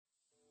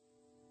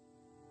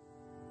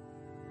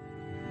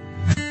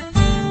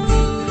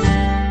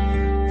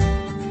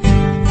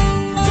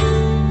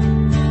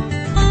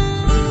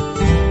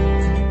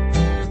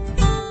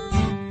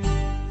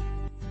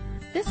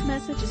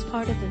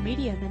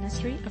media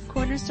ministry of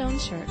Cornerstone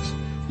Church.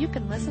 You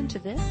can listen to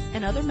this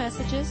and other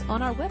messages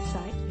on our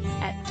website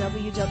at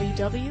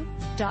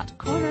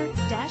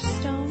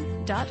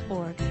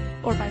www.corner-stone.org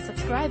or by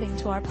subscribing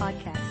to our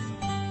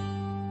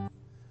podcast.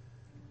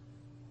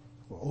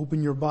 Well,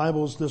 open your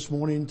Bibles this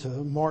morning to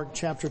Mark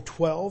chapter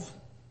 12.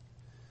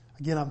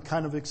 Again, I'm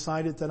kind of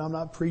excited that I'm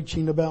not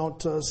preaching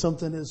about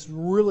something that's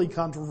really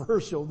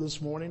controversial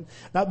this morning.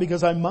 Not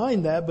because I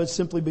mind that, but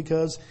simply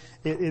because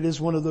it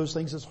is one of those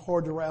things that's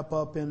hard to wrap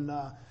up in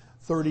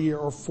 30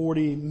 or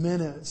 40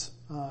 minutes.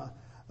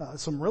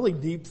 Some really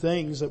deep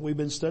things that we've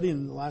been studying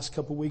in the last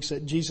couple of weeks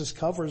that Jesus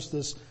covers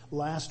this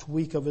last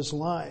week of his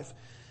life.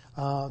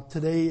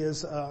 Today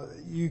is,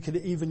 you could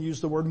even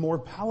use the word more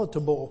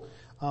palatable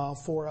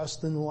for us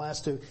than the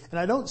last two. And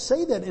I don't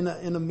say that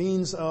in a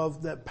means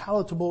of that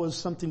palatable is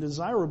something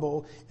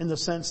desirable in the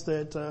sense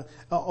that,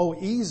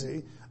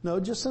 easy. No,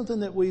 just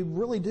something that we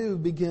really do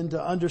begin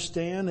to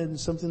understand and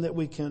something that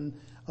we can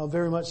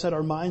very much set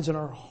our minds and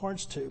our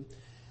hearts to.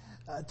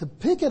 To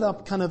pick it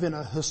up kind of in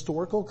a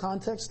historical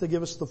context, to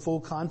give us the full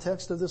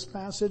context of this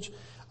passage,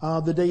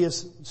 the day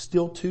is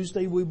still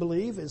Tuesday, we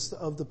believe, is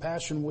of the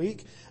Passion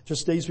Week,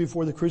 just days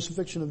before the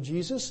crucifixion of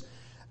Jesus.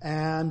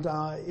 And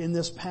in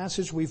this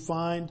passage we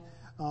find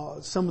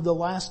some of the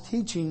last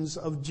teachings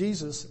of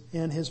Jesus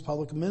in his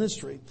public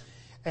ministry.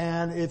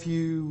 And if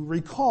you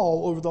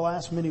recall, over the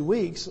last many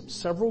weeks,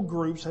 several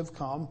groups have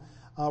come,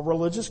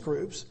 religious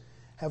groups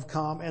have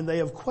come, and they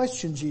have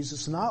questioned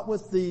Jesus, not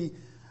with the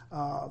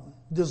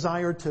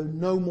desire to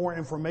know more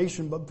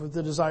information, but with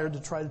the desire to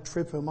try to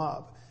trip him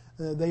up.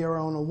 They are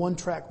on a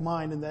one-track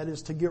mind, and that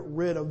is to get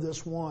rid of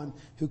this one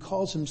who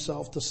calls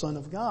himself the Son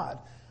of God,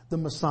 the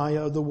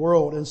Messiah of the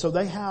world. And so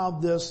they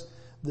have this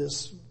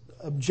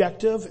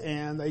objective,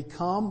 and they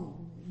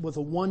come with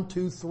a 1,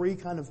 2, 3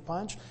 kind of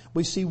punch.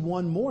 We see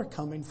one more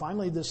coming.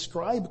 Finally, this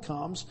scribe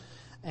comes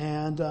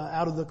and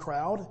out of the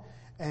crowd.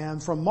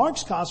 And from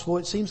Mark's gospel,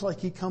 it seems like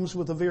he comes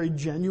with a very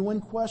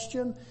genuine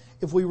question.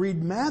 If we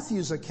read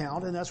Matthew's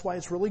account, and that's why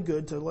it's really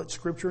good to let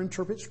Scripture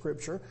interpret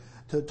Scripture,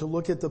 to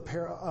look at the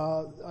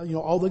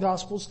all the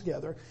gospels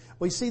together,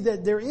 we see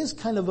that there is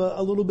kind of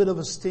a little bit of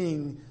a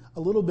sting, a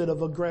little bit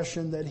of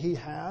aggression that he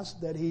has,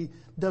 that he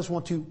does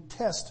want to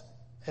test,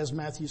 as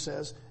Matthew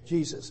says,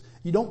 Jesus.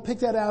 You don't pick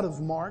that out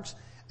of Mark's,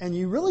 and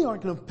you really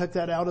aren't going to pick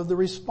that out of the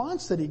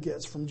response that he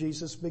gets from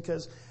Jesus,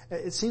 because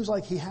it seems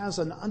like he has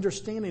an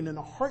understanding and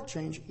a heart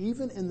change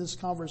even in this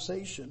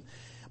conversation.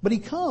 But he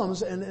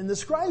comes, and the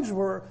scribes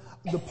were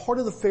the part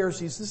of the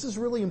Pharisees. This is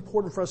really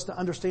important for us to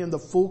understand the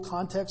full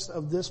context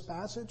of this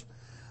passage.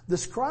 The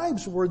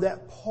scribes were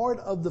that part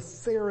of the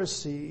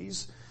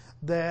Pharisees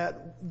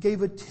that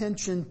gave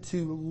attention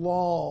to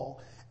law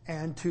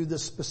and to the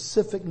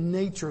specific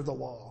nature of the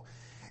law.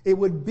 It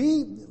would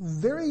be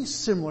very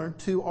similar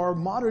to our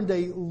modern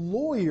day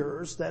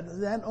lawyers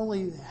that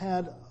only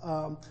had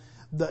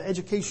the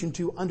education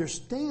to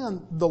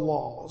understand the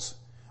laws,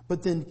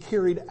 but then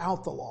carried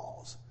out the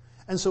laws.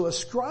 And so a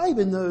scribe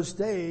in those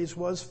days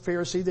was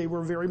Pharisee. They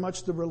were very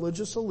much the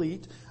religious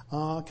elite,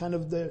 kind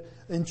of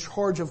in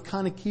charge of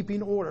kind of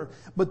keeping order.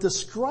 But the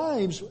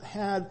scribes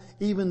had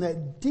even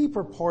that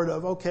deeper part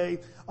of,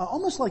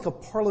 almost like a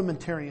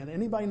parliamentarian.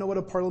 Anybody know what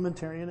a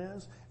parliamentarian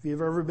is? If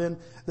you've ever been,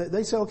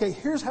 they say, okay,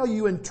 here's how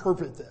you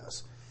interpret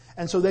this.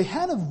 And so they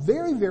had a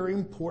very, very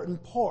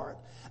important part.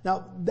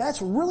 Now,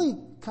 that's really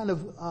kind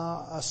of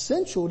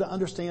essential to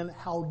understand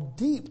how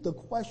deep the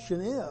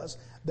question is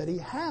that he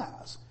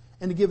has,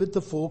 and to give it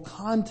the full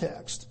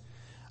context.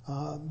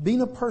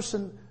 Being a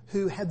person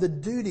who had the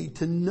duty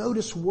to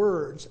notice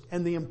words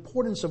and the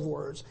importance of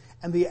words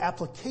and the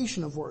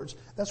application of words,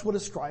 that's what a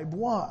scribe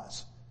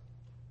was.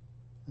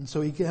 And so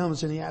he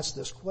comes and he asks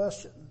this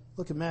question.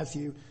 Look at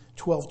Matthew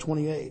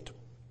 12:28.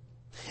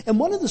 And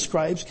one of the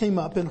scribes came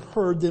up and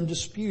heard them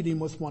disputing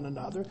with one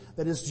another,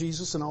 that is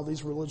Jesus and all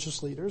these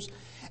religious leaders,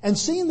 and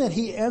seeing that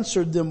he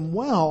answered them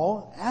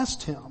well,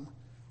 asked him,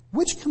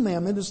 which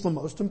commandment is the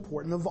most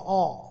important of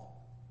all?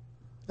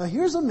 Now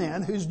here's a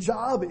man whose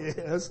job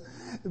is,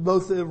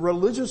 both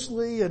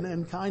religiously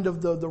and kind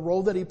of the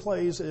role that he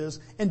plays is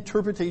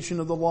interpretation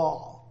of the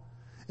law.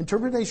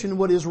 Interpretation of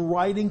what is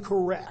right and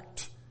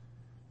correct.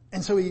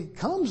 And so he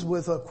comes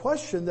with a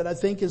question that I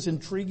think is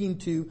intriguing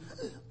to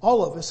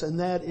all of us, and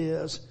that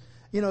is,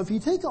 if you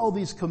take all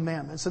these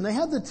commandments, and they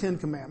have the 10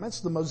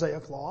 commandments, the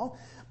Mosaic law,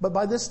 but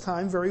by this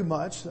time very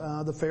much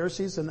the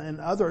Pharisees and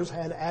others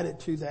had added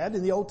to that.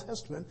 In the Old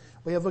Testament,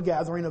 we have a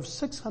gathering of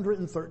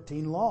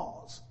 613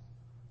 laws.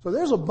 So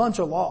there's a bunch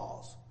of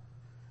laws.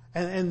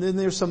 And then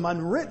there's some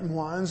unwritten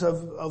ones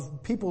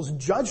of people's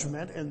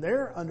judgment and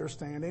their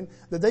understanding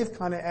that they've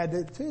kind of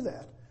added to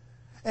that.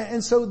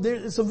 And so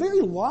it's a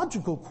very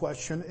logical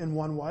question in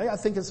one way. I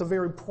think it's a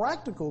very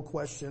practical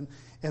question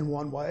in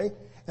one way.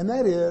 And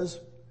that is,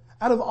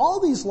 out of all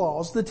these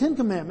laws, the 10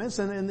 commandments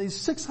and these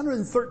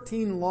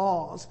 613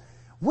 laws,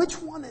 which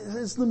one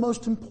is the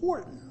most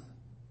important?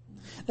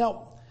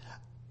 Now,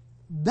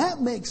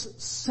 that makes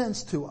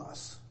sense to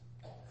us.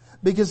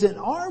 Because in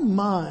our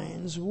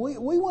minds, we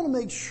want to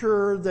make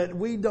sure that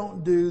we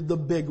don't do the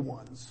big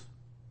ones.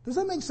 Does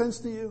that make sense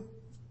to you?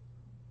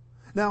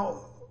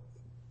 Now,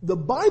 the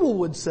Bible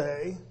would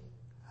say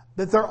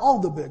that they're all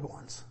the big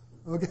ones.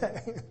 Okay?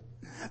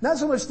 Not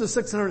so much the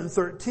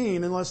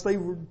 613, unless they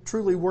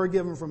truly were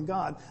given from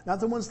God.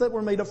 Not the ones that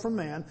were made up from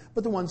man,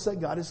 but the ones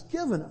that God has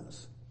given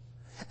us.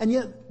 And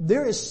yet,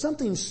 there is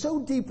something so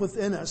deep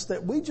within us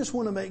that we just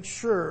want to make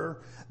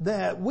sure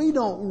that we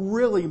don't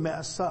really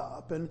mess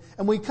up. And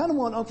we kind of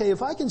want, okay,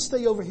 if I can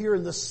stay over here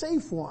in the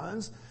safe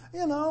ones,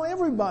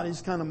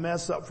 everybody's kind of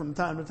mess up from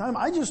time to time.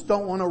 I just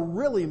don't want to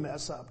really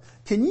mess up.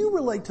 Can you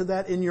relate to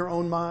that in your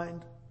own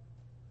mind?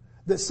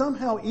 That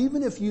somehow,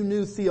 even if you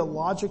knew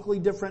theologically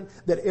different,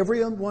 that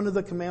every one of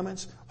the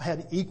commandments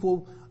had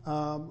equal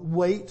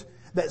weight,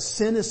 that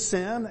sin is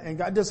sin, and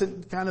God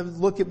doesn't kind of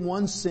look at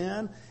one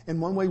sin in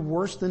one way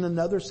worse than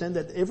another sin,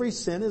 that every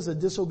sin is a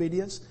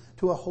disobedience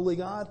to a holy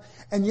God.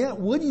 And yet,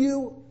 would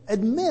you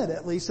admit,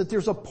 at least, that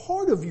there's a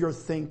part of your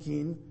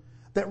thinking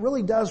that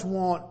really does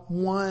want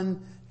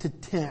 1 to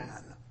 10?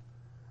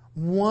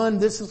 1,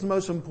 this is the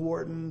most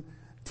important.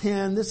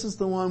 10, this is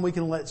the one we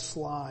can let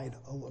slide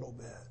a little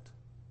bit.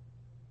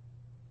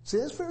 See,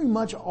 that's very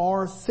much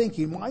our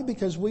thinking. Why?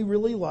 Because we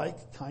really like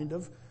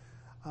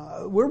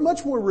we're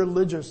much more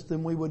religious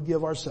than we would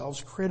give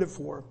ourselves credit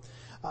for.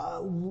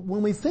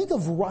 When we think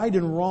of right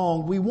and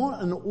wrong, we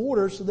want an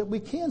order so that we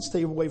can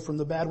stay away from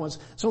the bad ones.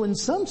 So in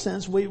some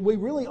sense, we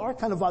really are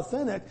kind of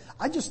authentic.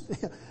 I just,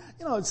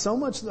 it's so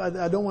much that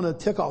I don't want to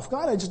tick off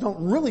God. I just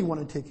don't really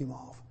want to tick Him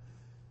off.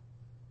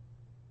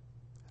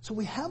 So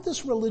we have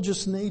this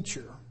religious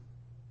nature.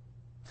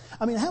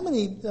 I mean, how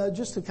many,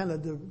 just to kind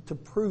of to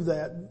prove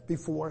that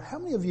before, how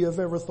many of you have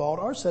ever thought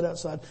or said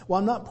outside, well,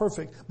 I'm not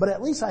perfect, but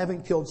at least I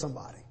haven't killed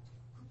somebody?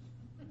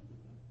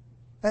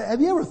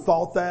 Have you ever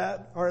thought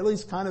that? Or at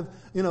least kind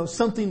of,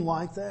 something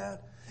like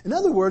that? In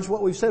other words,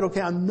 what we've said,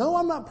 okay, I know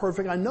I'm not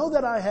perfect. I know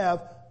that I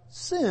have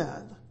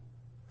sinned,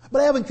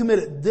 but I haven't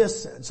committed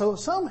this sin. So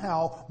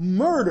somehow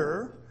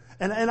murder,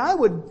 and I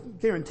would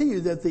guarantee you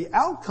that the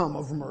outcome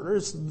of murder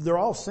is, they're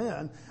all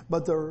sin,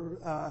 but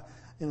the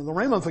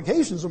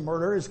ramifications of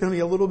murder is going to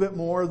be a little bit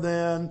more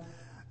than,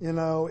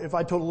 if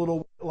I told a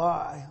little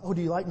lie. Oh,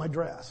 do you like my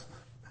dress?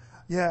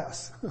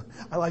 Yes,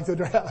 I like the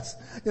dress.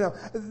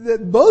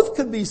 That both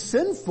could be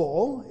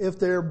sinful if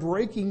they're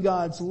breaking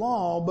God's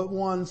law, but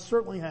one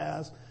certainly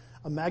has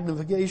a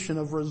magnification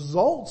of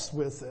results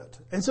with it.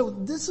 And so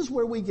this is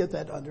where we get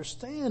that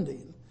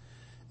understanding.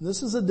 And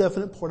this is a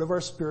definite part of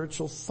our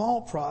spiritual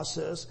thought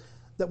process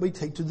that we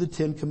take to the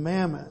 10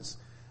 Commandments.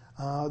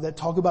 That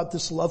talk about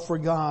this love for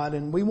God,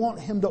 and we want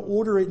Him to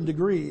order it in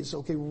degrees.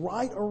 Okay,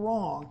 right or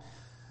wrong.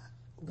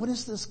 What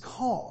is this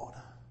called?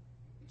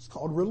 It's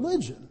called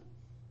religion.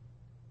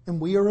 And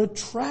we are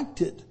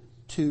attracted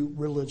to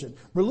religion.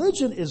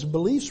 Religion is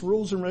beliefs,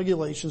 rules, and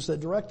regulations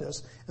that direct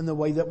us in the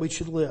way that we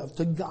should live,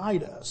 to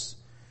guide us.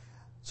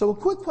 So a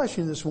quick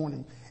question this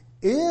morning.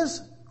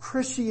 Is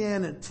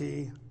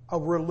Christianity a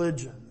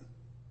religion?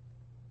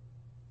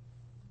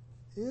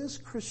 Is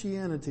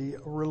Christianity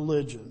a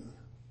religion?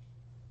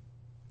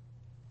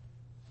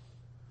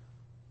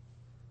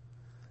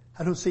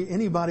 I don't see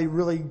anybody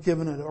really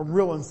giving it a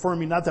real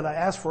affirming, not that I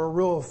asked for a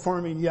real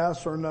affirming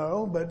yes or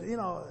no, but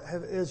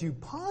as you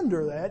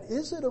ponder that,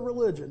 is it a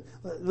religion?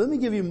 Let me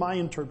give you my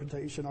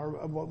interpretation, or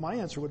what my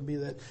answer would be,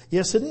 that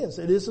yes, it is.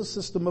 It is a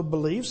system of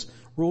beliefs,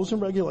 rules,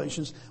 and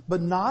regulations,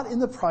 but not in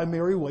the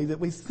primary way that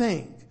we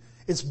think.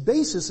 Its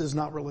basis is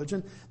not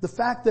religion. The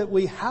fact that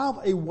we have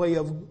a way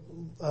of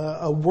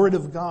a word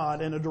of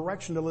God and a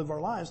direction to live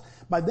our lives,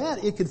 by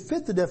that it could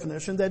fit the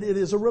definition that it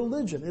is a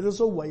religion. It is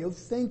a way of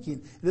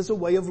thinking. It is a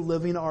way of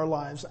living our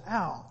lives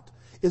out.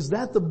 Is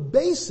that the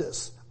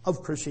basis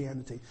of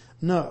Christianity?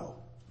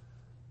 No.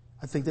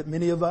 I think that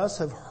many of us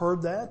have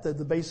heard that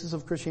the basis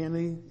of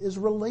Christianity is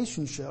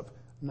relationship,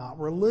 not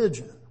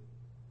religion.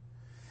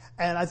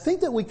 And I think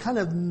that we kind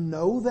of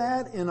know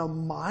that in a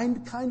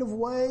mind kind of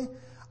way.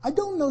 I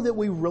don't know that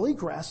we really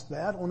grasp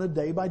that on a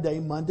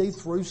day-by-day, Monday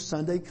through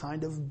Sunday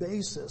kind of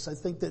basis. I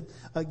think that,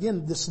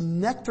 again, this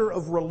nectar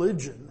of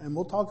religion, and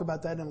we'll talk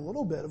about that in a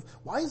little bit, of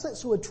why is that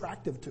so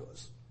attractive to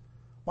us?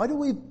 Why do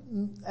we,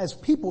 as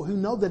people who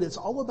know that it's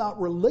all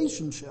about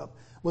relationship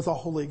with a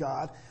holy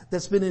God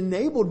that's been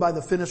enabled by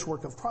the finished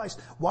work of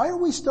Christ, why are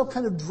we still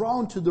kind of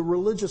drawn to the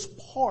religious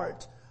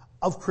part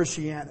of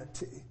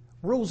Christianity?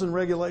 Rules and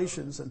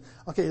regulations, and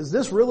okay, is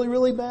this really,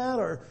 really bad,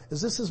 or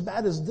is this as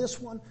bad as this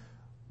one?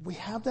 We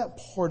have that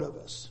part of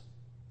us.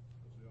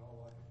 We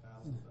all like a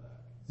thousand back.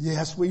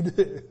 Yes, we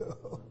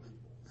do.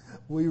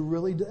 We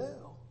really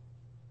do.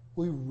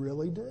 We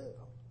really do.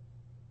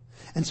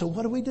 And so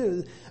what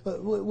do?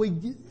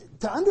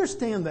 To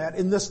understand that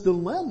in this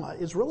dilemma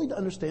is really to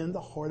understand the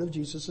heart of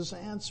Jesus'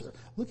 answer.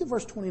 Look at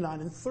verse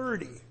 29 and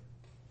 30.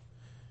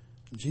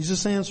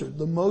 Jesus answered,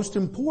 the most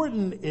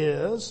important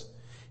is,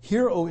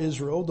 hear, O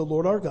Israel, the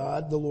Lord our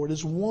God, the Lord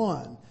is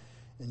one.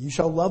 And you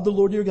shall love the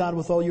Lord your God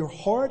with all your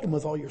heart and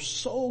with all your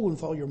soul and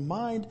with all your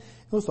mind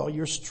and with all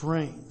your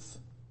strength.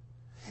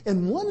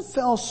 In one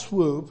fell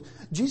swoop,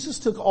 Jesus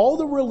took all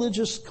the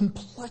religious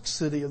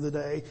complexity of the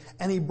day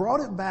and He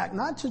brought it back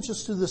not to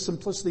just to the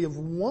simplicity of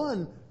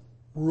one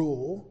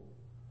rule,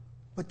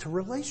 but to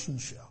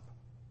relationship.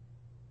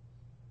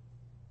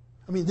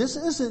 I mean, this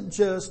isn't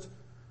just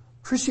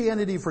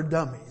Christianity for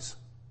dummies.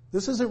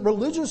 This isn't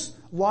religious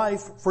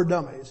life for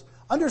dummies.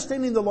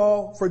 Understanding the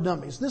law for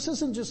dummies. This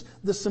isn't just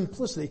the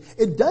simplicity.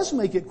 It does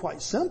make it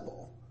quite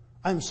simple.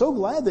 I'm so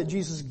glad that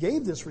Jesus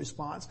gave this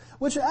response,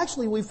 which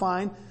actually we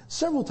find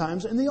several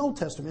times in the Old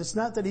Testament. It's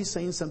not that he's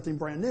saying something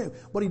brand new.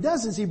 What he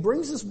does is he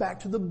brings us back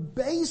to the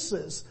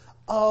basis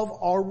of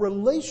our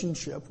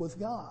relationship with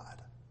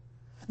God.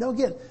 Now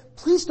again,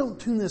 please don't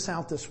tune this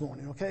out this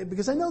morning, okay?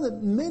 Because I know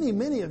that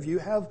many of you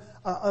have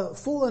a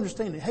full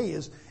understanding. Hey,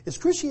 is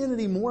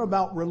Christianity more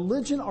about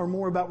religion or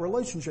more about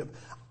relationship?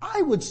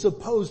 I would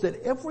suppose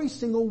that every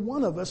single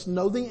one of us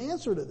know the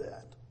answer to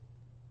that.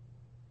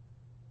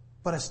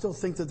 But I still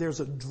think that there's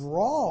a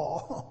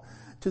draw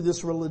to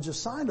this religious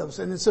side of us.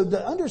 And so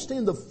to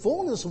understand the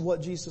fullness of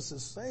what Jesus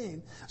is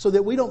saying, so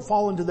that we don't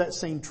fall into that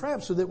same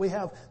trap, so that we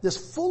have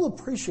this full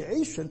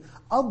appreciation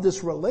of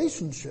this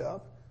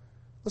relationship,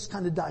 let's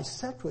kind of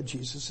dissect what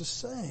Jesus is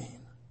saying.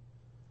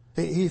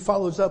 He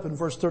follows up in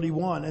verse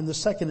 31, and the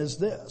second is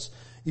this: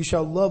 you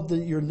shall love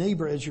your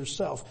neighbor as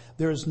yourself.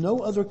 There is no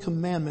other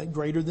commandment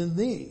greater than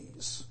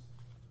these.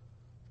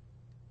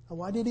 Now,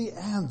 why did he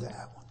add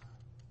that one?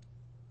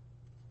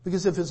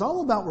 Because if it's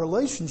all about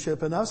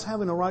relationship and us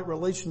having a right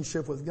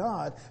relationship with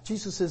God,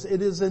 Jesus says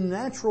it is a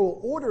natural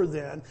order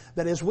then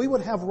that as we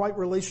would have right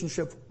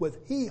relationship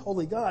with He,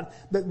 Holy God,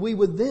 that we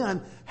would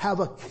then have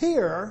a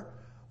care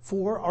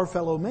for our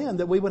fellow man,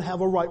 that we would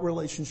have a right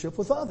relationship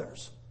with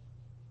others.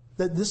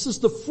 That this is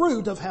the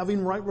fruit of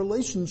having right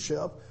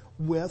relationship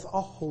with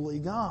a holy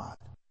God.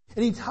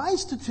 And he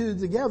ties the two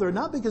together,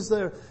 not because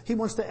he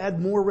wants to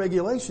add more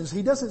regulations.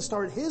 He doesn't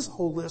start his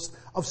whole list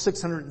of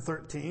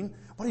 613.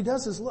 What he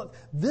does is, look,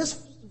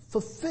 this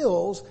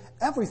fulfills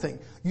everything.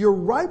 Your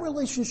right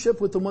relationship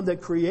with the one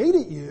that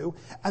created you,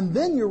 and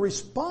then your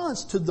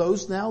response to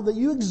those now that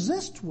you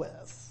exist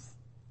with.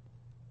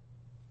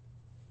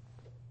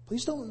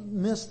 Please don't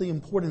miss the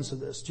importance of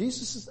this.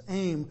 Jesus'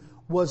 aim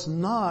was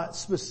not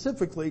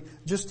specifically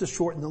just to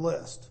shorten the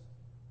list.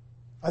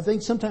 I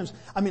think sometimes,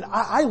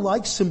 I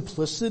like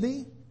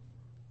simplicity.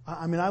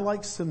 I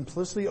like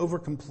simplicity over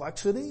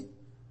complexity.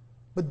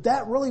 But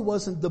that really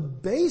wasn't the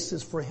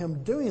basis for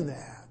him doing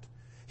that.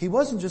 He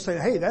wasn't just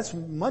saying, hey, that's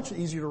much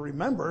easier to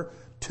remember,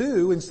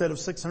 2 instead of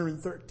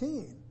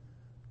 613.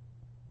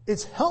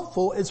 It's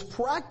helpful, it's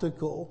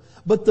practical,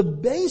 but the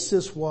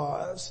basis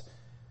was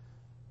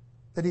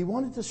that he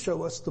wanted to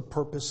show us the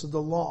purpose of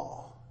the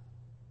law.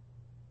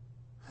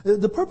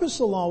 The purpose of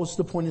the law was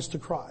to point us to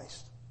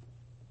Christ.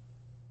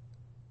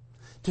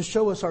 To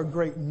show us our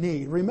great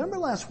need. Remember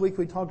last week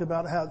we talked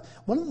about how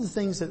one of the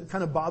things that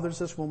kind of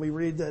bothers us when we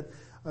read that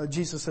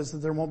Jesus says that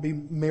there won't be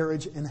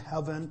marriage in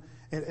heaven,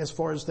 as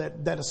far as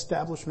that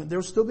establishment. There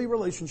will still be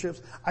relationships.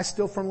 I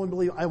still firmly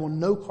believe I will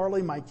know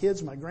Carly, my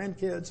kids, my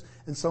grandkids,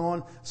 and so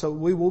on. So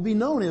we will be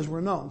known as we're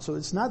known. So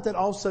it's not that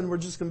all of a sudden we're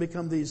just going to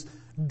become these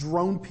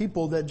drone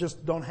people that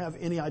just don't have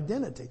any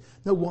identity.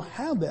 No, we'll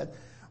have that.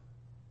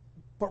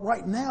 But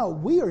right now,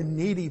 we are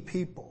needy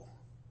people.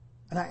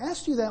 And I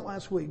asked you that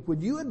last week.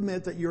 Would you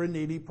admit that you're a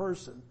needy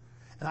person?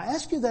 And I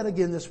ask you that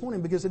again this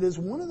morning because it is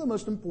one of the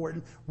most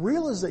important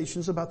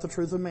realizations about the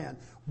truth of man.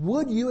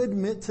 Would you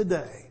admit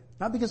today,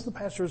 not because the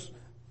pastor is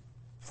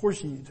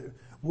forcing you to,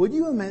 would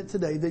you admit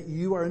today that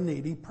you are a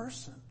needy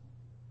person?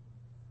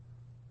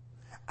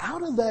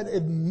 Out of that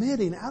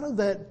admitting, out of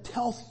that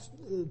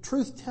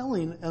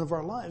truth-telling of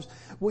our lives,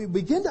 we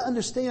begin to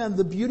understand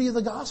the beauty of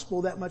the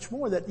gospel that much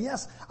more, that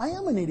yes, I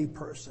am a needy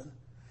person.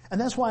 And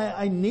that's why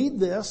I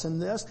need this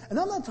and this. And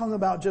I'm not talking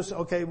about just,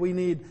 okay, we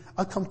need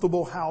a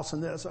comfortable house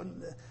and this.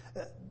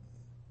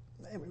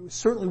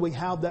 Certainly we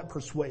have that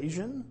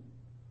persuasion.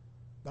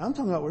 But I'm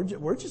talking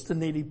about we're just a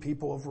needy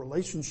people of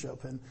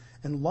relationship and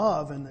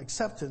love and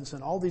acceptance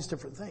and all these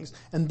different things.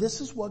 And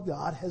this is what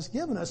God has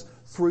given us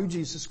through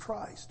Jesus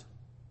Christ.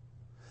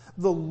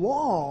 The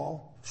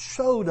law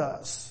showed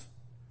us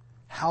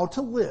how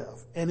to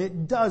live, and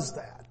it does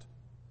that.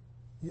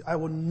 I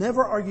will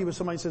never argue with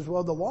somebody who says,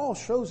 well, the law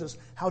shows us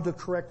how to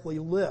correctly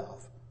live.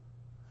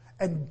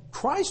 And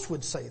Christ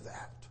would say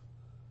that.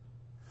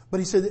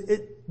 But he said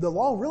the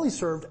law really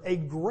served a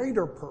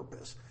greater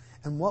purpose.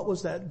 And what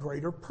was that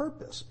greater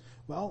purpose?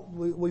 Well,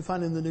 we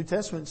find in the New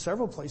Testament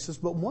several places,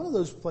 but one of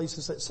those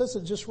places that says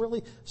it just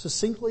really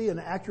succinctly and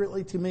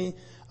accurately to me,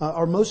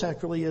 or most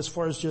accurately as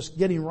far as just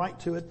getting right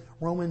to it,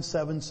 Romans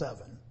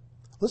 7:7.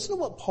 Listen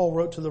to what Paul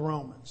wrote to the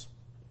Romans.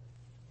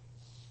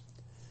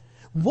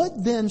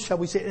 What then shall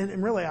we say?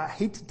 And really, I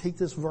hate to take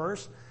this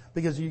verse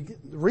because you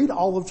read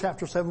all of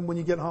chapter 7 when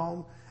you get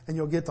home and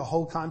you'll get the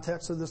whole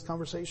context of this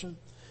conversation.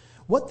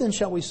 What then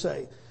shall we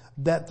say?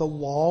 That the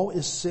law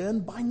is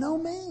sin? By no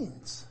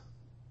means.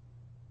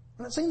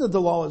 I'm not saying that the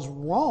law is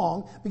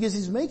wrong because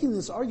he's making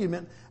this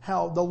argument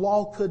how the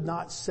law could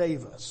not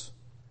save us.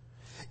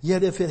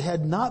 Yet if it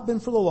had not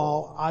been for the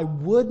law, I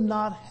would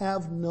not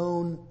have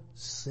known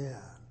sin.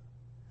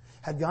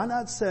 Had God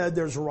not said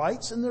there's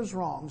rights and there's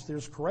wrongs,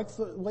 there's correct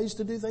ways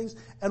to do things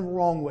and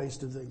wrong ways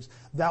to do things.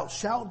 Thou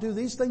shalt do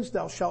these things,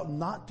 thou shalt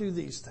not do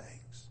these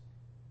things.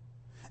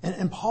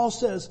 And Paul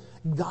says,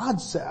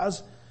 God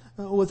says,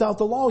 without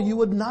the law, you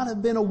would not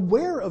have been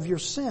aware of your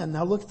sin.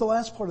 Now look at the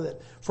last part of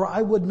that. For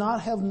I would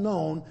not have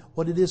known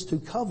what it is to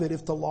covet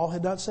if the law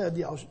had not said,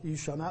 you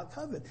shall not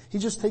covet. He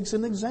just takes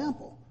an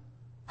example.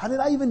 How did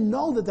I even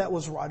know that that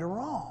was right or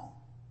wrong?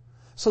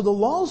 So the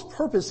law's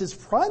purpose, its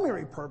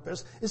primary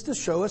purpose, is to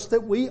show us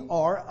that we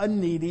are a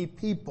needy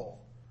people.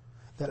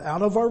 That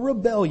out of our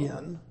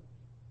rebellion,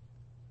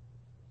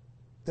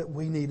 that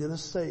we needed a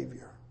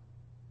Savior.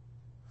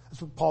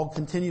 That's what Paul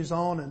continues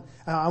on, and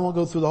I won't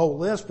go through the whole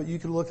list, but you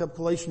can look up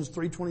Galatians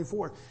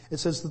 3:24. It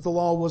says that the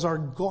law was our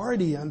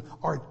guardian,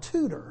 our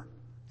tutor,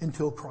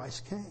 until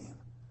Christ came.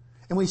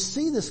 And we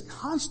see this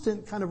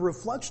constant kind of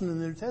reflection in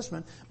the New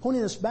Testament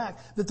pointing us back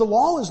that the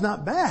law is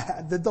not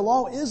bad, that the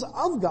law is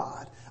of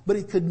God, but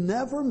it could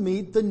never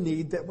meet the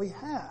need that we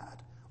had.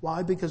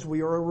 Why? Because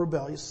we are a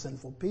rebellious,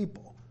 sinful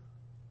people.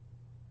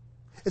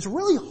 It's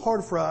really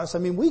hard for us. I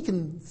mean, we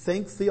can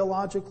think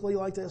theologically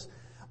like this,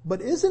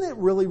 but isn't it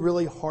really,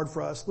 really hard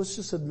for us, let's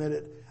just admit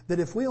it, that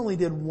if we only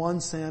did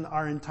one sin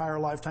our entire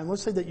lifetime,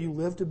 let's say that you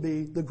lived to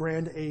be the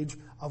grand age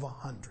of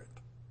 100.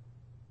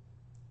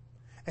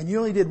 And you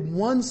only did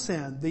one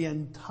sin the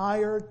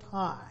entire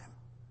time.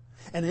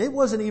 And it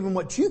wasn't even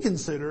what you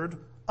considered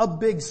a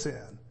big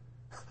sin.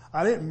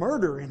 I didn't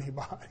murder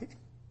anybody.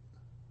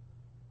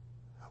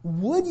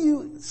 Would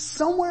you,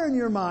 somewhere in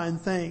your mind,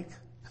 think,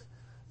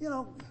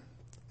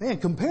 man,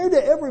 compared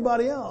to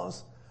everybody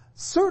else,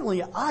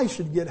 certainly I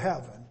should get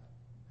heaven.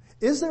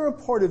 Is there a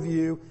part of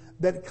you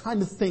that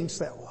kind of thinks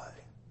that way?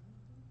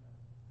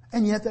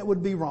 And yet that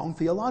would be wrong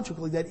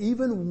theologically, that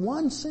even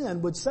one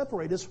sin would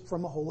separate us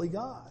from a holy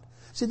God.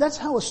 See, that's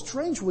how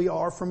estranged we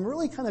are from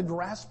really kind of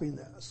grasping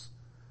this.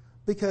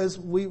 Because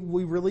we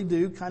really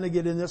do kind of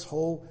get in this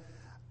whole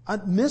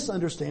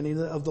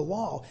misunderstanding of the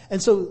law. And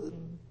so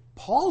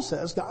Paul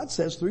says, God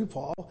says through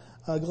Paul,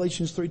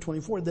 Galatians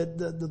 3:24, that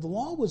the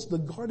law was the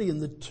guardian,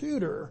 the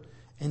tutor,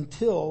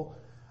 until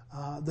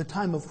the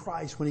time of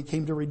Christ when he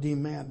came to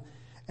redeem man.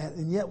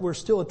 And yet we're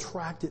still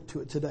attracted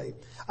to it today.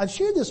 I've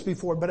shared this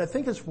before, but I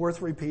think it's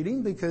worth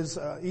repeating because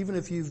even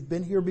if you've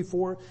been here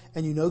before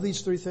and you know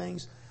these three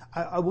things,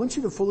 I want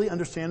you to fully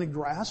understand and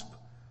grasp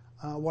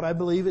what I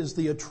believe is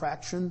the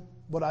attraction,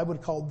 what I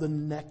would call the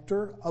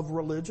nectar of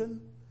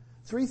religion.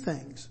 Three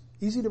things,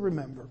 easy to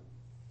remember.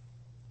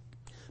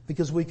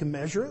 Because we can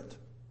measure it,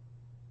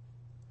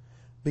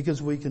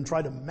 because we can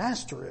try to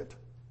master it,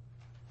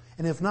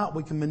 and if not,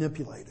 we can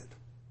manipulate it.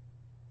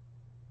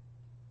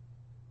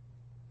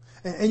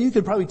 And you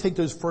could probably take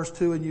those first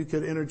two and you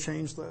could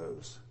interchange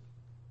those.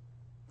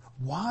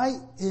 Why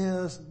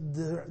is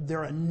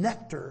there a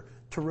nectar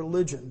to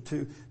religion,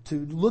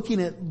 to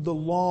looking at the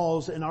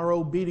laws and our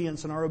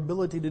obedience and our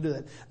ability to do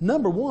that?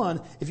 Number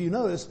one, if you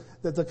notice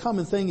that the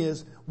common thing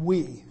is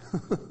we.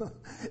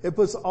 It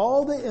puts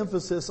all the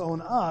emphasis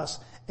on us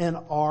and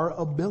our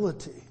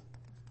ability.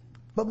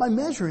 But by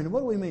measuring,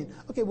 what do we mean?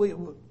 Okay,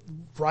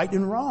 right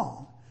and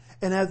wrong.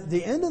 And at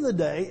the end of the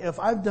day, if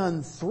I've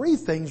done 3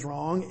 things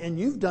wrong and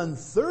you've done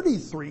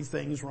 33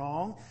 things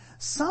wrong,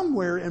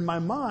 somewhere in my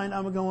mind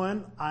I'm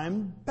going,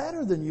 I'm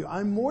better than you.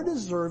 I'm more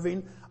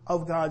deserving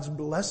of God's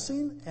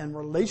blessing and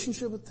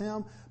relationship with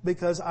Him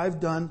because I've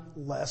done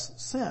less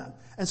sin.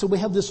 And so we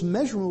have this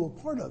measurable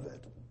part of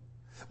it.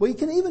 We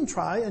can even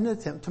try and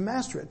attempt to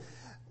master it.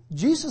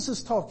 Jesus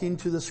is talking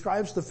to the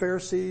scribes, the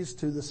Pharisees,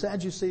 to the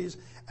Sadducees,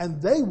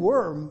 and they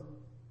were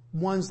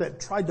ones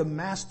that tried to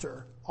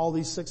master all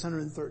these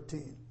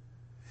 613.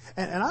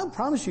 And I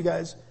promise you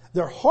guys,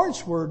 their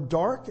hearts were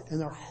dark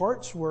and their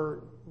hearts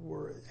were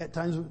at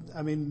times,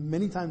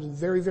 many times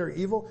very, very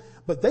evil,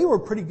 but they were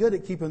pretty good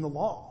at keeping the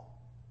law.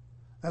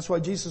 That's why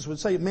Jesus would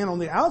say, man, on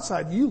the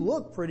outside you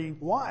look pretty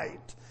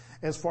white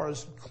as far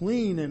as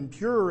clean and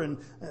pure,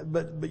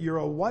 but you're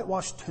a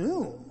whitewashed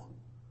tomb.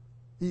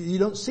 You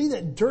don't see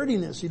that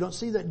dirtiness. You don't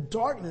see that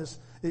darkness.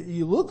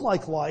 You look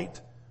like light,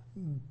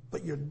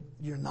 but you're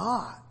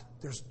not.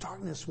 There's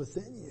darkness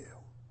within you.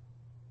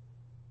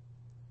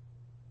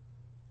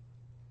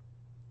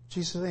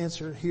 Jesus'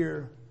 answer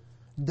here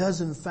does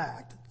in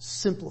fact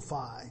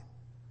simplify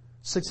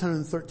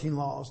 613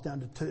 laws down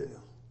to 2.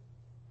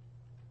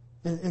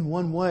 In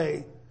one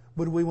way,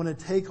 would we want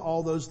to take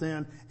all those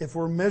then, if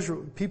we're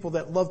people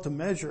that love to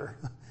measure,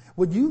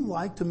 would you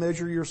like to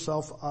measure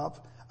yourself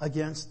up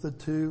against the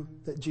 2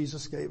 that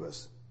Jesus gave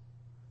us?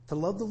 To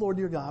love the Lord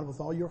your God with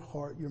all your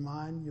heart, your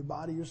mind, your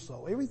body, your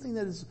soul, everything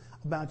that is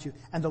about you,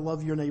 and to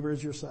love your neighbor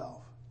as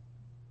yourself.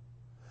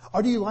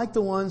 Or do you like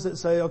the ones that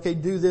say, okay,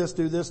 do this,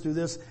 do this, do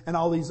this, and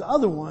all these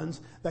other ones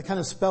that kind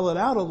of spell it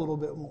out a little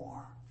bit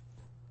more?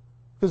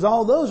 Because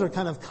all those are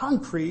kind of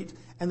concrete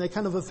and they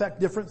kind of affect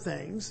different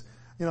things,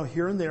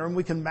 here and there, and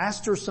we can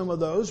master some of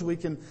those.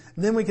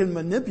 Then we can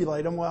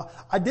manipulate them. Well,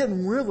 I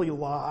didn't really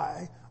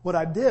lie. What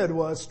I did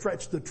was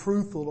stretch the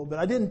truth a little bit.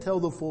 I didn't tell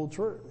the full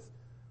truth.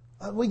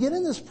 We get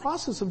in this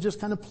process of just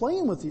kind of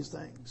playing with these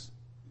things.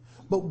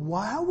 But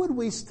why would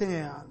we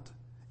stand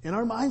in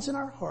our minds and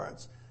our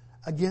hearts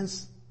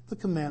against the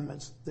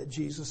commandments that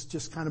Jesus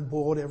just kind of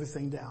boiled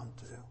everything down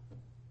to?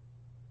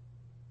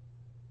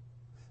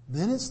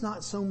 Then it's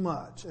not so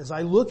much, as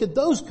I look at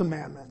those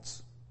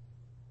commandments,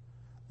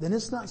 then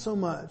it's not so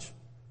much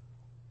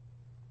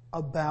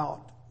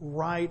about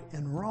right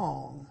and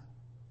wrong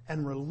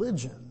and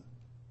religion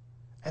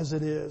as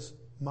it is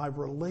my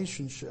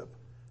relationship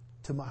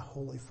to my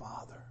Holy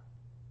Father.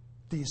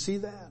 Do you see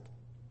that?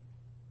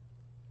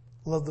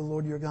 Love the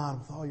Lord your God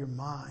with all your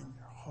mind,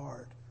 your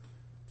heart,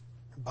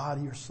 your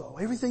body, your soul,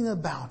 everything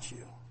about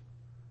you.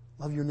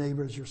 Love your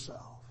neighbor as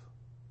yourself.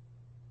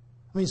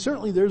 I mean,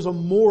 certainly there's a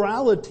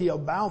morality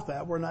about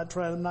that.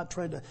 I'm not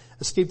trying to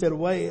escape that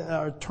away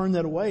or turn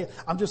that away.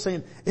 I'm just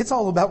saying it's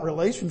all about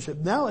relationship.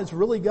 Now it's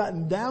really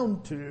gotten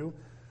down to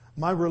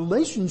my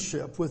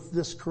relationship with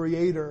this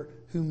Creator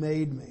who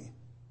made me.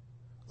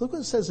 Look what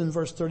it says in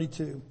verse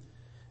 32.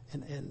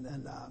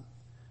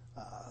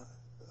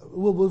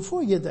 Well, before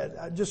we get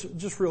that,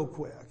 just real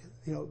quick,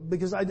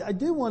 because I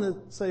do want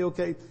to say,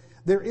 okay,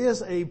 there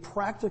is a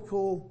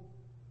practical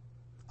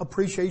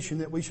appreciation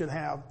that we should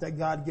have that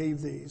God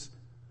gave these.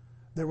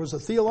 There was a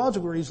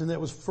theological reason that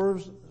was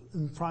first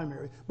and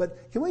primary.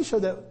 But can we show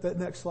that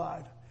next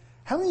slide?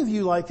 How many of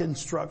you like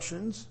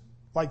instructions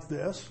like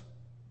this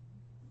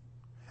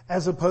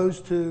as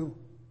opposed to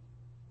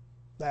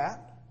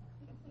that?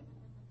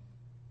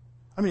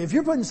 I mean, if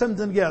you're putting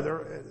something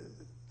together,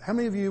 how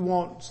many of you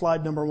want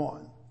slide number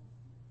 1?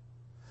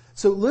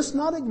 So let's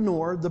not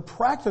ignore the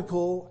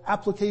practical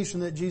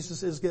application that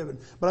Jesus is given.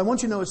 But I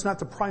want you to know it's not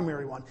the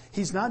primary one.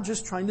 He's not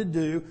just trying to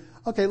do,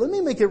 okay, let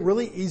me make it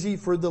really easy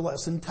for the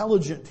less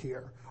intelligent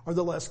here, or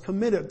the less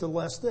committed, the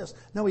less this.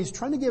 No, he's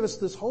trying to give us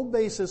this whole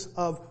basis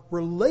of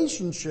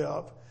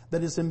relationship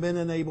that has been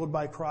enabled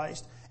by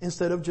Christ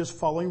instead of just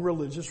following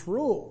religious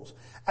rules.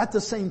 At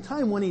the same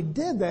time, when he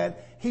did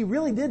that, he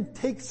really did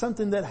take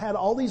something that had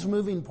all these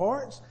moving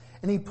parts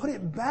and he put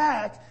it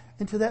back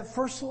into that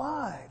first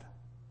slide.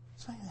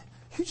 Saying,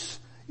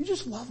 you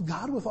just love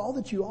God with all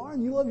that you are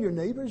and you love your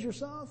neighbor as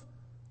yourself?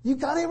 You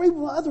got every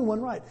other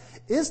one right.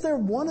 Is there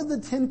one of the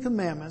 10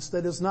 commandments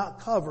that is not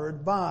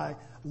covered by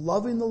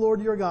loving the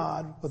Lord your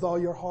God with all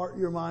your heart,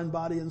 your mind,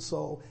 body, and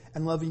soul,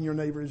 and loving your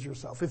neighbor as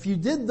yourself? If you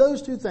did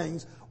those 2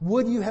 things,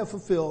 would you have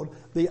fulfilled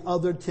the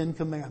other 10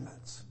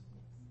 commandments?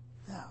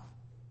 Yeah.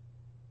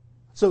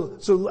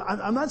 So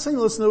I'm not saying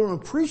let's not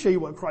appreciate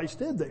what Christ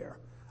did there.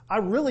 I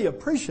really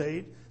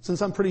appreciate,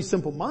 since I'm pretty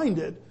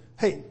simple-minded,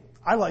 hey,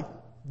 I like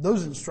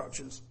those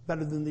instructions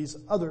better than these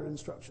other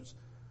instructions.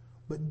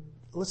 But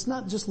let's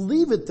not just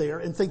leave it there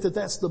and think that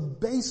that's the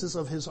basis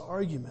of his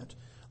argument.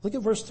 Look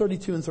at verse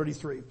 32 and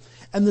 33.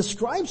 And the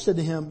scribe said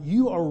to him,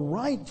 "You are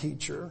right,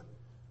 teacher."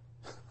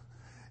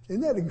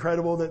 Isn't that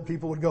incredible that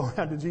people would go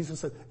around to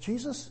Jesus and say,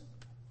 "Jesus,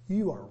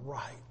 you are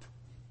right."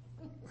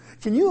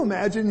 Can you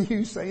imagine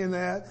you saying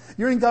that?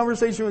 You're in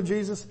conversation with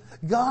Jesus.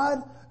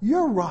 "God,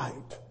 you're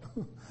right.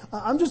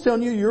 I'm just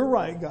telling you, you're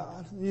right,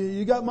 God.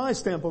 You got my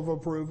stamp of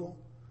approval."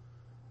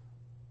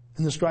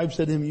 And the scribe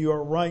said to him, "You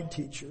are right,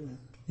 teacher.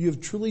 You have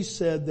truly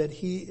said that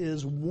he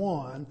is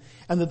one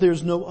and that there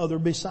is no other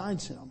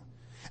besides him.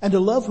 And to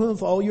love him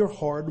with all your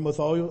heart and with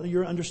all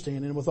your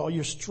understanding and with all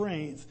your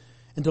strength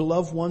and to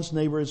love one's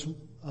neighbor as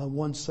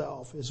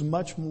oneself is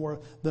much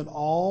more than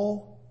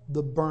all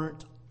the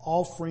burnt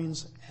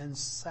offerings and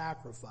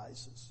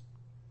sacrifices."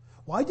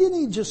 Why didn't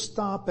he just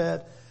stop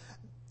at,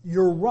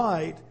 "You're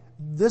right,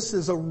 this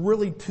is a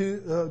really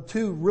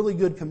two really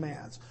good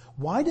commands"?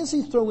 Why does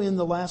he throw in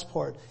the last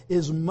part,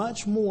 "is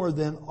much more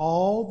than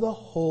all the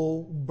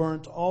whole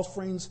burnt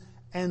offerings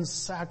and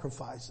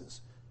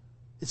sacrifices"?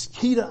 It's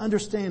key to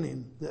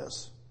understanding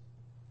this.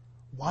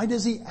 Why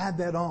does he add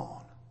that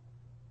on?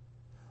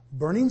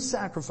 Burning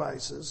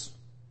sacrifices,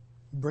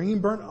 bringing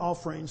burnt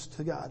offerings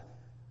to God,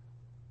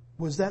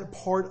 was that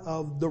part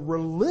of the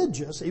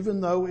religious,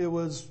 even though it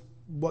was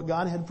what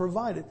God had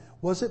provided,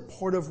 was it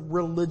part of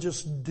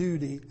religious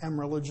duty and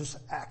religious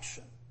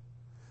action?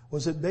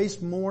 Was it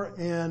based more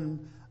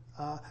in,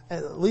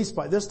 at least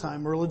by this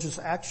time, religious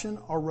action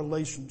or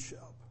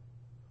relationship?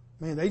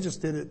 Man, they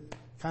just did it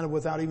kind of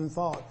without even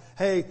thought.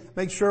 Hey,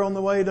 make sure on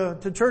the way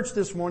to church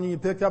this morning you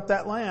pick up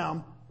that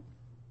lamb.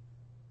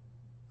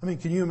 I mean,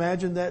 can you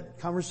imagine that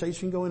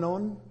conversation going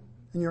on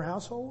in your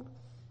household?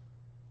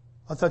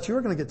 "I thought you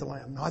were going to get the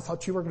lamb." "No, I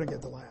thought you were going to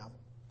get the lamb."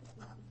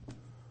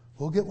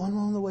 "We'll get one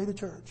on the way to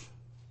church."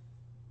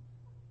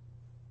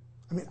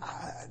 I mean,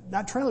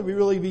 not trying to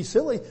really be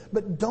silly,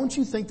 but don't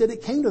you think that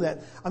it came to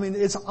that? I mean,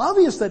 it's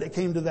obvious that it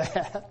came to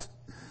that.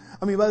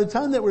 I mean, by the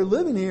time that we're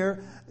living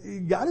here,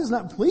 God is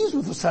not pleased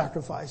with the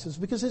sacrifices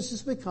because it's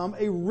just become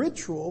a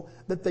ritual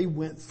that they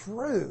went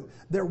through.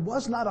 There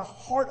was not a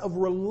heart of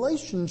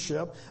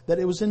relationship that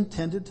it was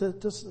intended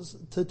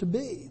to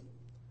be.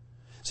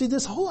 See,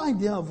 this whole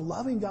idea of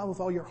loving God with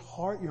all your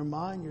heart, your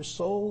mind, your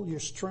soul, your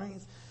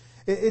strength,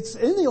 it's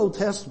in the Old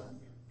Testament.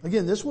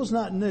 Again, this was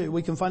not new.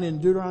 We can find it in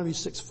Deuteronomy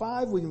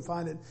 6:5. We can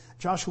find it in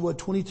Joshua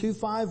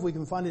 22:5. We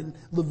can find it in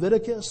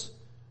Leviticus.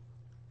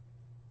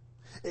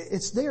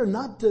 It's there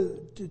not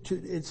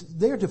it's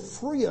there to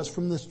free us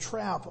from this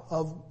trap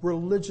of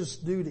religious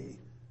duty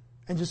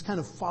and just kind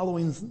of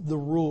following the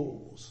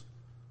rules.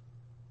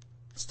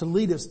 It's to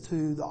lead us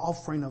to the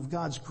offering of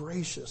God's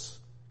gracious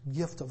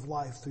gift of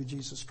life through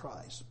Jesus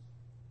Christ.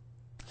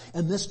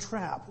 And this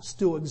trap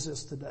still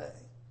exists today.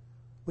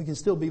 We can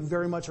still be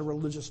very much a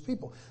religious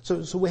people.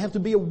 So we have to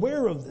be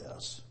aware of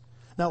this.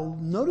 Now,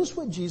 notice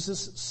what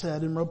Jesus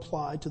said in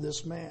reply to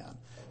this man,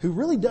 who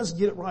really does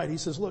get it right. He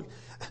says, look,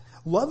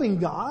 loving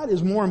God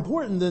is more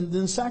important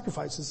than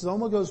sacrifices. It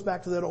almost goes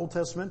back to that Old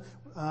Testament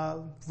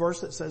verse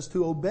that says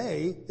to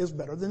obey is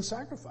better than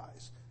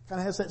sacrifice.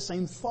 Kind of has that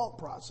same thought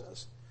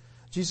process.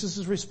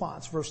 Jesus'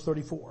 response, verse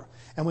 34.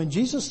 And when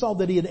Jesus saw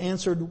that he had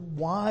answered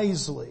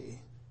wisely,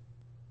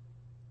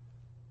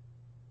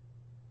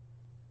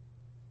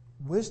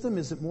 wisdom,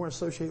 is it more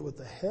associated with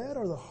the head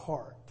or the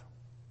heart?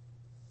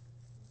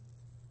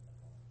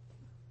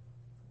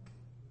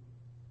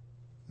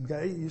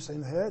 Okay, you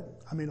saying the head?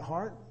 I mean the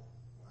heart?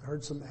 I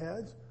heard some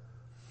heads.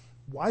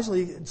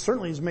 Wisely, it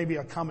certainly is maybe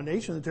a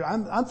combination of the two.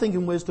 I'm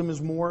thinking wisdom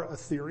is more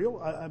ethereal.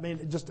 I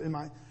mean, just in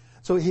my...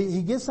 So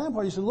he gets that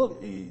part. He said,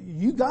 look,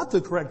 you got the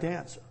correct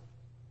answer.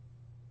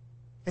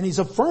 And he's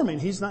affirming.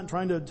 He's not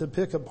trying to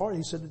pick apart.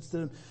 He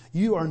said,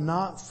 you are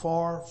not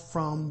far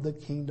from the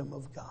kingdom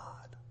of God.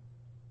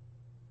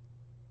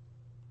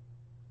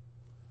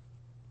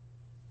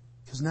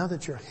 Because now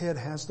that your head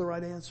has the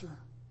right answer,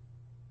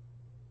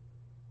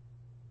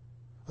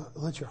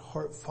 let your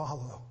heart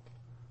follow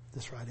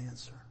this right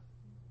answer.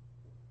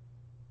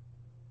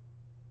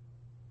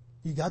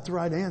 You got the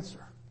right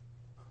answer.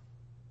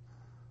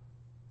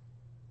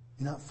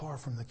 You're not far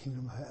from the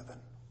kingdom of heaven.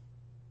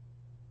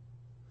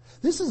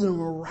 This is a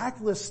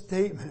miraculous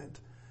statement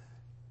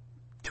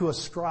to a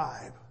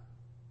scribe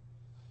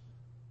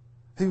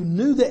who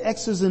knew the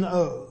X's and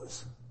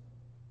O's,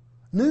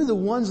 knew the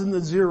ones and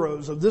the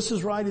zeros of this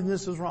is right and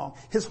this is wrong.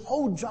 His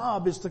whole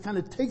job is to kind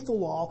of take the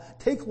law,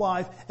 take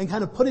life, and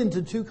kind of put it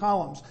into two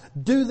columns.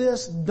 Do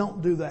this,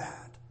 don't do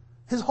that.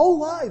 His whole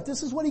life,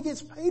 this is what he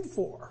gets paid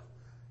for.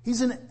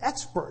 He's an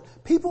expert.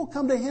 People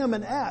come to him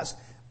and ask,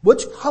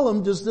 which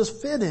column does this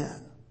fit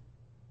in?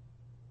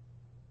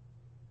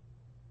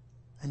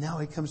 And now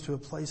he comes to a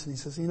place and he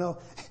says,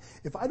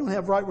 if I don't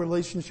have right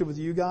relationship with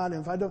you, God,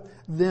 and if I don't,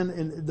 then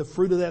in the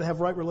fruit of that have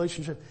right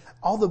relationship,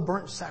 all the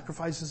burnt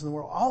sacrifices in the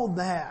world, all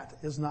that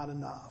is not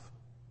enough.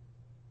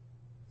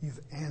 You've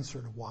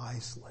answered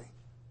wisely.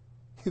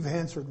 You've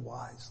answered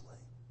wisely.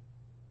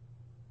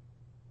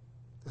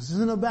 This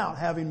isn't about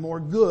having more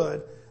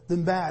good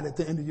than bad at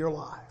the end of your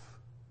life.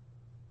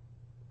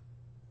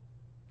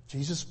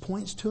 Jesus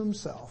points to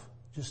himself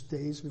just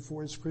days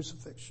before his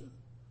crucifixion.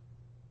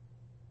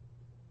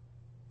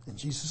 And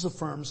Jesus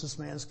affirms this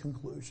man's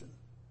conclusion.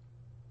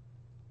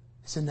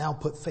 He said, now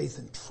put faith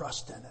and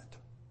trust in it.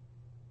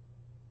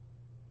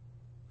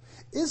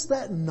 Is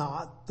that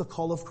not the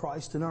call of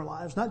Christ in our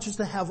lives? Not just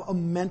to have a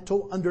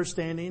mental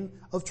understanding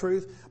of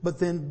truth, but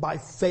then by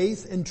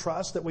faith and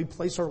trust that we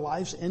place our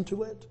lives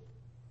into it?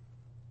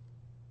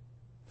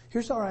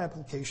 Here's our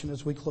application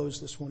as we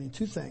close this morning.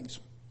 Two things.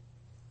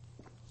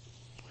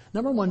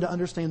 Number one, to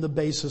understand the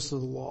basis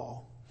of the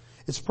law.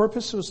 Its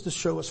purpose was to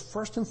show us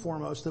first and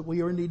foremost that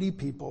we are needy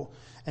people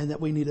and that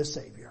we need a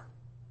Savior.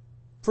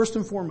 First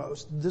and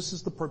foremost, this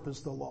is the purpose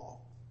of the law.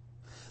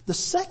 The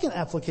second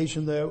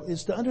application, though,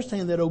 is to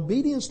understand that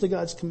obedience to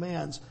God's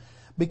commands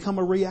become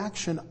a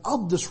reaction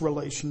of this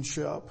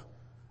relationship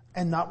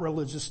and not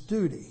religious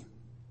duty.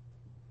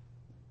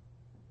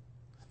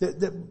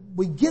 That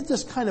we get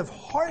this kind of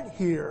heart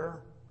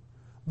here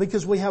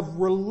because we have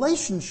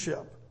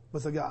relationship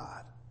with a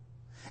God.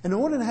 And in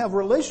order to have a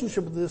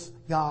relationship with this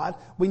God,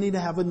 we need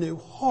to have a new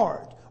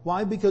heart.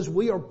 Why? Because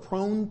we are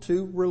prone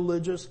to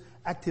religious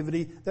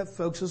activity that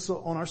focuses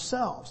on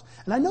ourselves.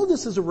 And I know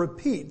this is a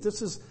repeat.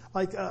 This is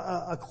like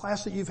a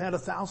class that you've had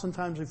 1,000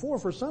 times before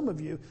for some of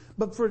you.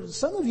 But for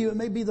some of you, it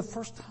may be the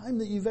first time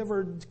that you've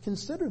ever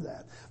considered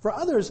that. For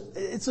others,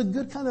 it's a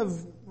good kind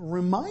of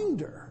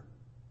reminder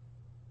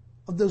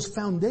of those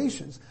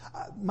foundations.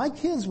 My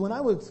kids, when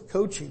I was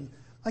coaching,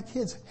 my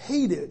kids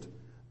hated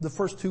the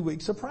first 2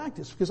 weeks of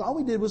practice because all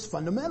we did was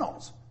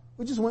fundamentals.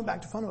 We just went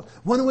back to fundamentals.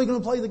 When are we going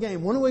to play the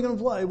game? When are we going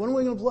to play? When are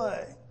we going to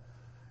play?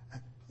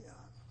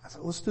 I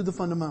said, let's do the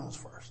fundamentals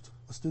first.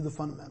 Let's do the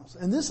fundamentals.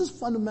 And this is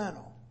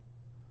fundamental,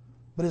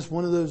 but it's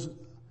one of those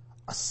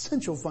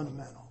essential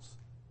fundamentals.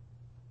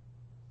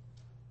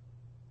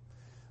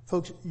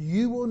 Folks,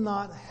 you will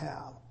not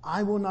have,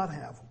 I will not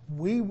have,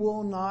 we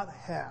will not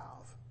have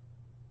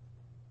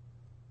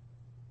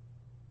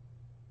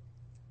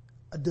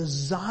a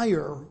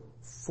desire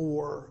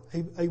for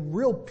a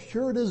real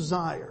pure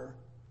desire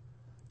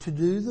to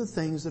do the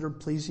things that are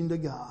pleasing to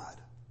God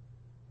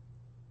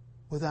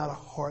without a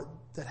heart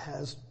that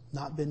has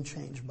not been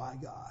changed by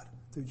God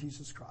through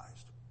Jesus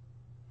Christ.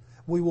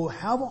 We will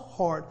have a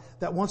heart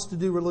that wants to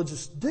do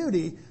religious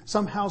duty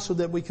somehow so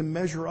that we can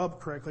measure up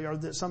correctly, or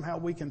that somehow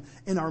we can,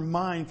 in our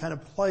mind, kind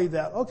of play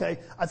that, okay,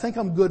 I think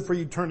I'm good for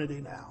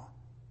eternity now.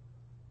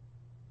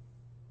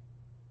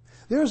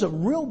 There's a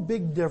real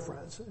big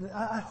difference.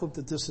 I hope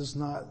that this is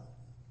not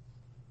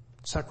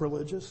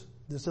sacrilegious,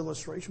 this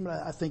illustration,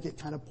 but I think it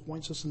kind of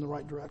points us in the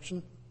right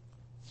direction.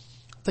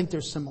 I think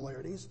there's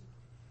similarities.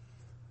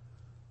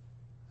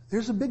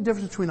 There's a big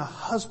difference between a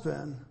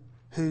husband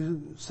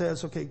who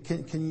says, okay,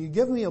 can you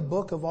give me a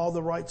book of all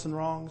the rights and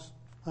wrongs,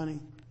 honey?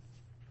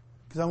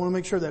 Because I want to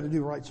make sure that I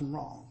do rights and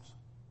wrongs.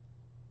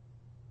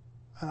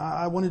 And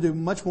I want to do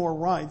much more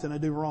right than I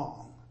do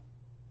wrong.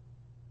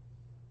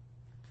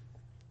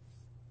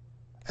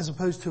 As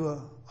opposed to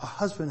a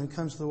husband who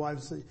comes to the wife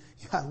and says,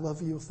 yeah, I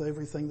love you with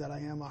everything that I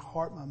am, my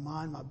heart, my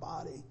mind, my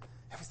body,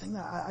 everything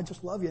that I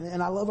just love you.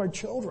 And I love our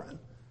children.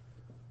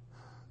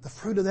 The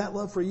fruit of that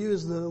love for you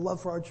is the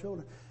love for our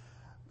children.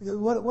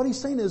 What he's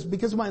saying is,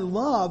 because of my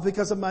love,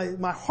 because of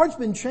my heart's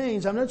been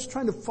changed, I'm not just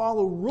trying to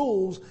follow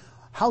rules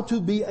how to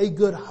be a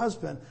good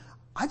husband.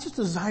 I just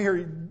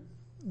desire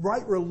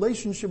right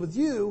relationship with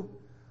you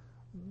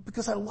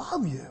because I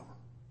love you.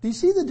 Do you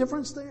see the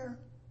difference there?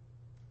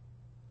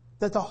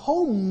 That the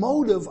whole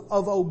motive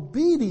of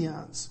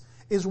obedience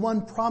is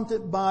one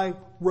prompted by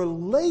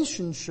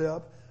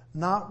relationship,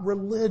 not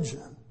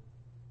religion.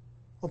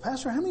 Well,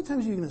 Pastor, how many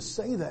times are you going to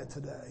say that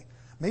today?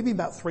 Maybe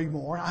about 3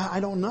 more. I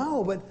don't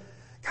know. But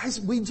guys,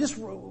 we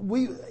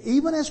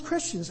even as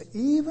Christians,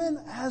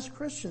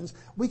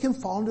 we can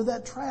fall into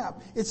that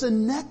trap. It's a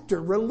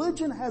nectar.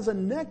 Religion has a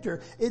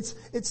nectar.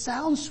 It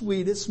sounds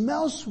sweet. It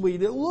smells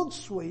sweet. It looks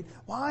sweet.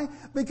 Why?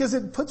 Because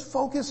it puts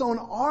focus on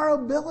our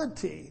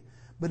ability.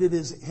 But it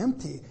is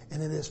empty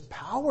and it is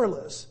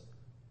powerless.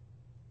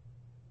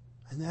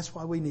 And that's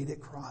why we needed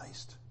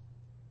Christ.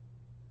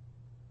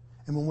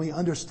 And when we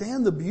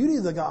understand the beauty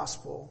of the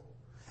gospel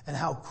and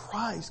how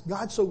Christ,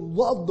 God so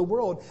loved the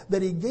world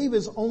that He gave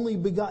His only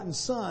begotten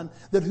Son,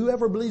 that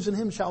whoever believes in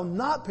Him shall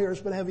not perish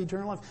but have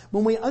eternal life.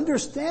 When we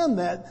understand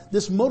that,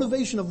 this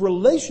motivation of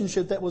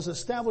relationship that was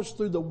established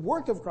through the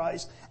work of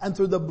Christ and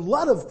through the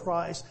blood of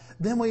Christ,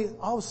 then we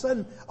all of a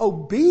sudden,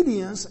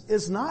 obedience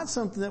is not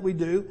something that we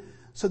do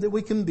so that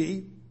we can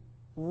be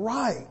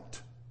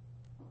right.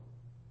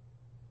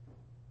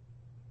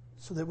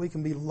 So that we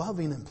can be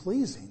loving and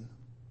pleasing.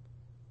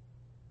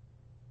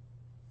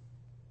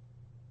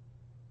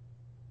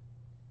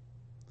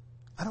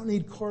 I don't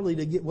need Carly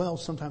to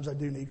sometimes I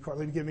do need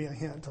Carly to give me a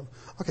hint of,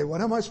 okay, what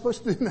am I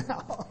supposed to do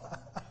now?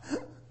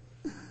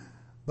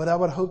 But I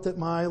would hope that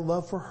my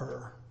love for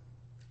her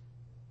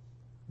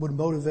would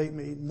motivate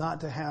me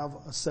not to have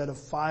a set of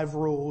 5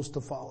 rules to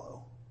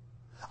follow.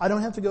 I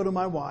don't have to go to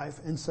my wife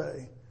and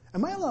say,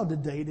 am I allowed to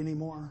date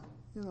anymore?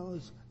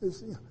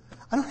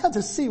 I don't have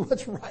to see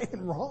what's right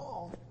and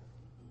wrong.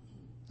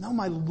 No,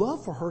 my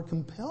love for her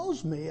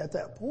compels me at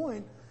that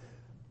point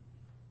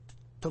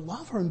to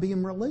love her and be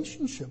in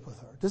relationship with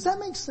her. Does that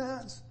make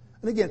sense?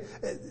 And again,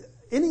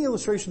 any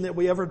illustration that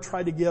we ever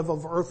try to give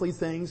of earthly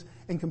things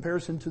in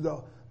comparison to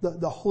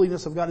the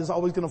holiness of God is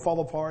always going to fall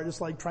apart.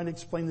 It's like trying to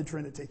explain the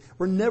Trinity.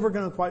 We're never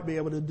going to quite be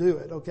able to do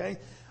it, okay?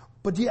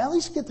 But do you at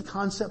least get the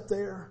concept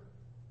there?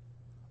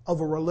 Of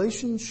a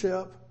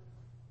relationship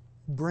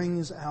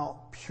brings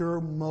out pure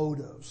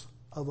motives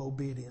of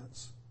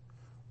obedience.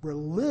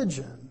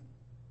 Religion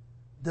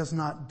does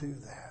not do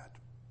that.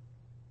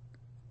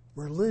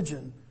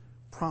 Religion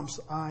prompts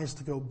eyes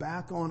to go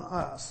back on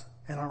us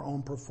and our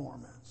own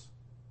performance.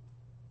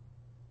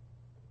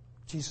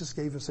 Jesus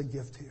gave us a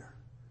gift here.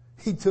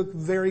 He took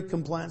very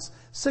complex,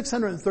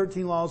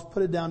 613 laws,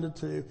 put it down to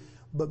 2,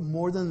 but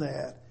more than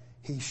that,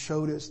 He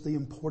showed us the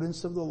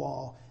importance of the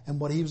law and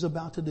what He was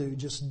about to do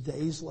just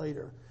days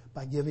later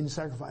by giving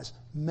sacrifice,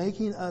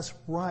 making us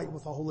right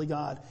with the Holy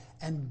God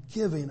and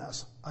giving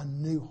us a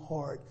new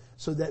heart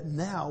so that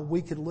now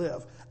we could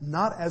live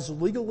not as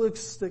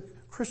legalistic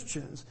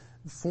Christians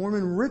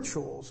forming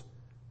rituals,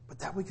 but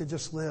that we could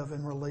just live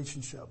in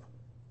relationship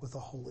with the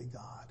Holy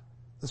God.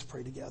 Let's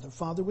pray together.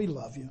 Father, we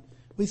love You.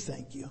 We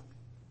thank You.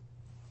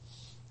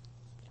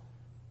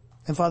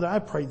 And Father, I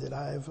pray that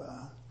I've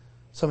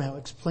somehow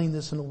explain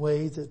this in a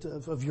way that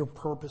of Your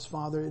purpose,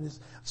 Father. It is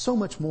so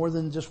much more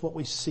than just what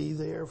we see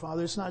there,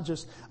 Father. It's not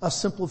just a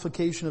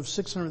simplification of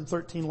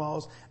 613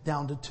 laws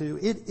down to 2.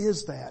 It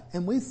is that.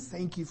 And we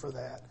thank You for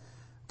that.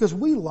 Because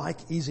we like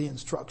easy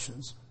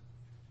instructions.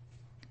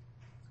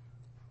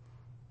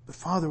 But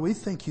Father, we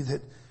thank You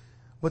that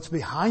what's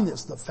behind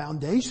this, the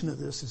foundation of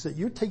this, is that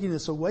You're taking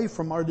us away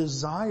from our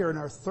desire and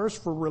our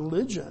thirst for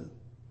religion.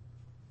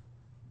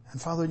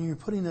 And Father, You're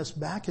putting us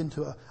back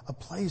into a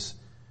place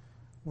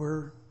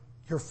where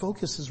Your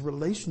focus is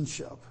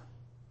relationship.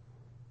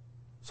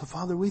 So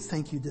Father, we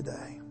thank You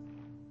today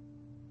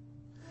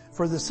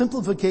for the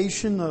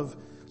simplification of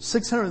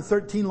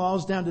 613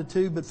 laws down to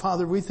 2. But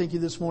Father, we thank You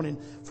this morning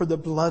for the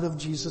blood of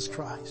Jesus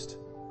Christ.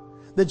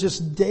 That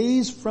just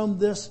days from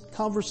this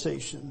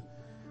conversation,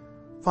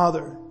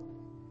 Father,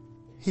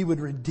 He would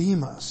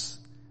redeem us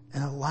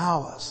and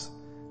allow us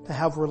to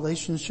have a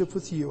relationship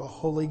with You, a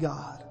holy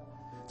God,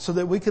 so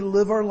that we could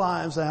live our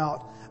lives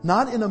out,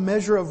 not in a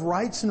measure of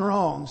rights and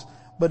wrongs,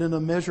 but in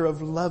a measure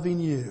of loving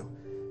You,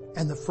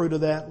 and the fruit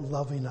of that,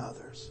 loving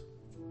others.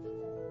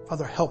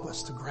 Father, help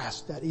us to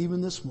grasp that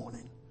even this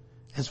morning.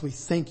 as we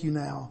thank you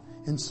now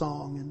in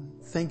song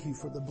and thank you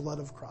for the blood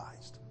of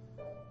Christ.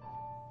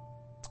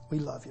 We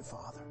love you,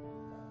 Father.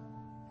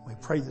 We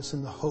pray this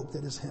in the hope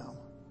that is Him,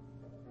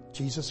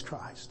 Jesus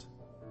Christ.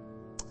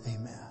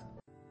 Amen.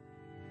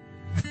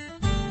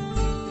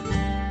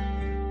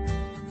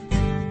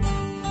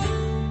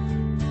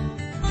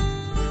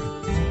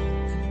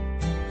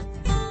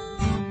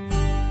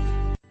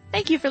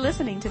 Thank you for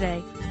listening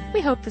today.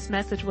 We hope this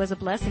message was a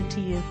blessing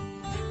to you.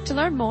 To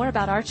learn more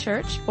about our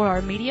church or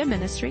our media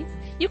ministry,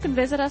 you can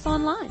visit us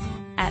online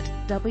at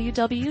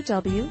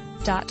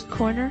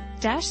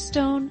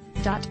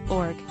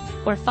www.corner-stone.org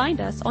or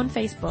find us on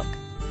Facebook.